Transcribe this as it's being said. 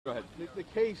Go ahead. The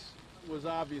case was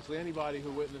obviously, anybody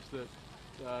who witnessed it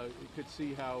could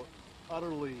see how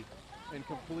utterly and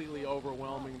completely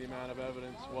overwhelming the amount of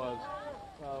evidence was.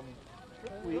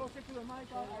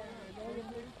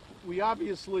 We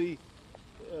obviously,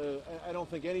 I don't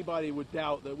think anybody would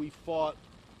doubt that we fought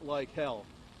like hell.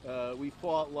 We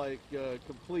fought like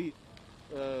complete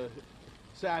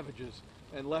savages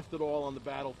and left it all on the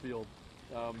battlefield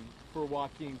for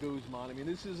Joaquin Guzman. I mean,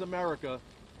 this is America,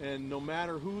 and no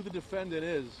matter who the defendant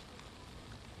is,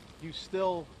 you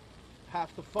still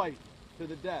have to fight to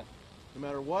the death. No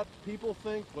matter what people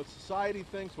think, what society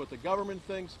thinks, what the government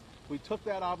thinks, we took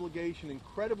that obligation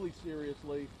incredibly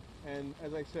seriously, and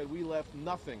as I said, we left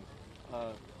nothing.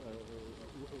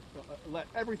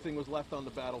 Everything was left on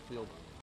the battlefield.